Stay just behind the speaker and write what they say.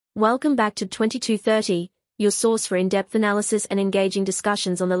Welcome back to 2230, your source for in-depth analysis and engaging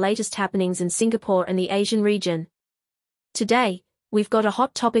discussions on the latest happenings in Singapore and the Asian region. Today, we've got a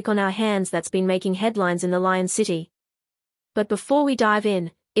hot topic on our hands that's been making headlines in the Lion City. But before we dive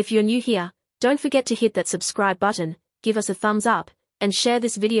in, if you're new here, don't forget to hit that subscribe button, give us a thumbs up, and share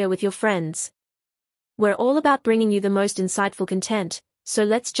this video with your friends. We're all about bringing you the most insightful content, so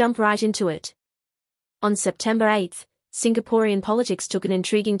let's jump right into it. On September 8th, Singaporean politics took an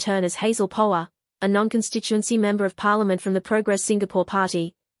intriguing turn as Hazel Poa, a non-constituency Member of Parliament from the Progress Singapore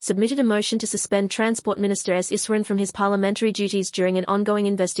Party, submitted a motion to suspend Transport Minister S Iswaran from his parliamentary duties during an ongoing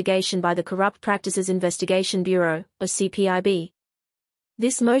investigation by the Corrupt Practices Investigation Bureau, or CPIB.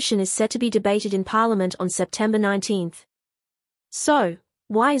 This motion is set to be debated in Parliament on September 19th. So,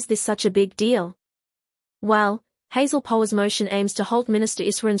 why is this such a big deal? Well, Hazel Poa's motion aims to halt Minister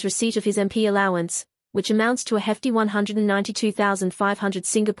Iswaran's receipt of his MP allowance, which amounts to a hefty 192,500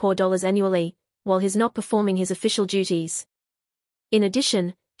 Singapore dollars annually, while he's not performing his official duties. In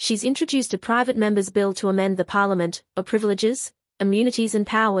addition, she's introduced a private member's bill to amend the Parliament, or Privileges, Immunities and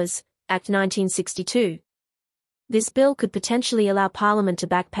Powers, Act 1962. This bill could potentially allow Parliament to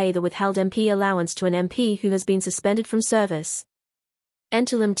back-pay the withheld MP allowance to an MP who has been suspended from service.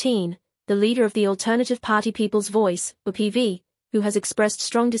 Enter Lim Tean, the leader of the Alternative Party People's Voice, or PV, who has expressed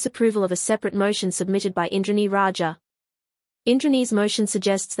strong disapproval of a separate motion submitted by Indranee Rajah. Indranee's motion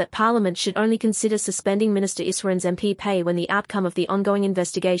suggests that Parliament should only consider suspending Minister Iswaran's MP pay when the outcome of the ongoing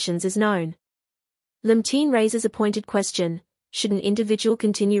investigations is known. Lim Tean raises a pointed question: should an individual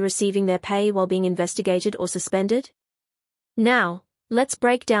continue receiving their pay while being investigated or suspended? Now, let's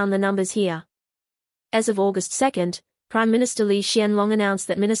break down the numbers here. As of August 2nd, Prime Minister Lee Hsien Loong announced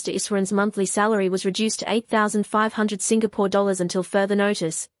that Minister Iswaran's monthly salary was reduced to 8,500 Singapore dollars until further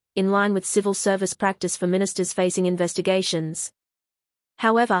notice, in line with civil service practice for ministers facing investigations.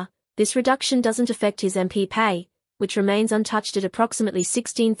 However, this reduction doesn't affect his MP pay, which remains untouched at approximately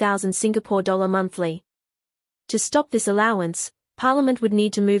 16,000 Singapore dollar monthly. To stop this allowance, Parliament would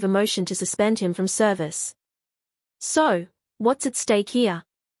need to move a motion to suspend him from service. So, what's at stake here?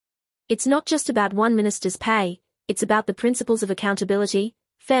 It's not just about one minister's pay. It's about the principles of accountability,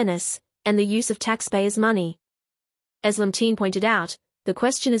 fairness, and the use of taxpayers' money. As Lim Tean pointed out, the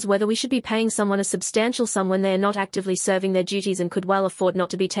question is whether we should be paying someone a substantial sum when they are not actively serving their duties and could well afford not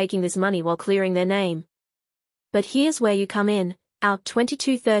to be taking this money while clearing their name. But here's where you come in, our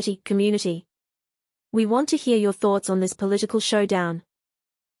 2230 community. We want to hear your thoughts on this political showdown.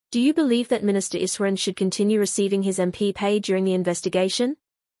 Do you believe that Minister Iswaran should continue receiving his MP pay during the investigation?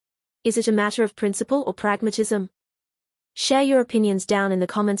 Is it a matter of principle or pragmatism? Share your opinions down in the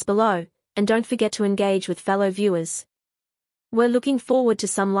comments below, and don't forget to engage with fellow viewers. We're looking forward to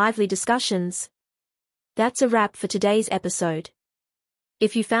some lively discussions. That's a wrap for today's episode.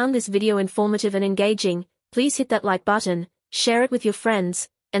 If you found this video informative and engaging, please hit that like button, share it with your friends,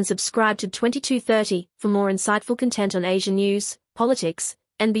 and subscribe to 2230 for more insightful content on Asian news, politics,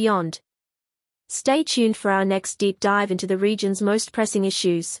 and beyond. Stay tuned for our next deep dive into the region's most pressing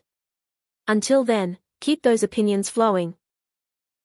issues. Until then, keep those opinions flowing.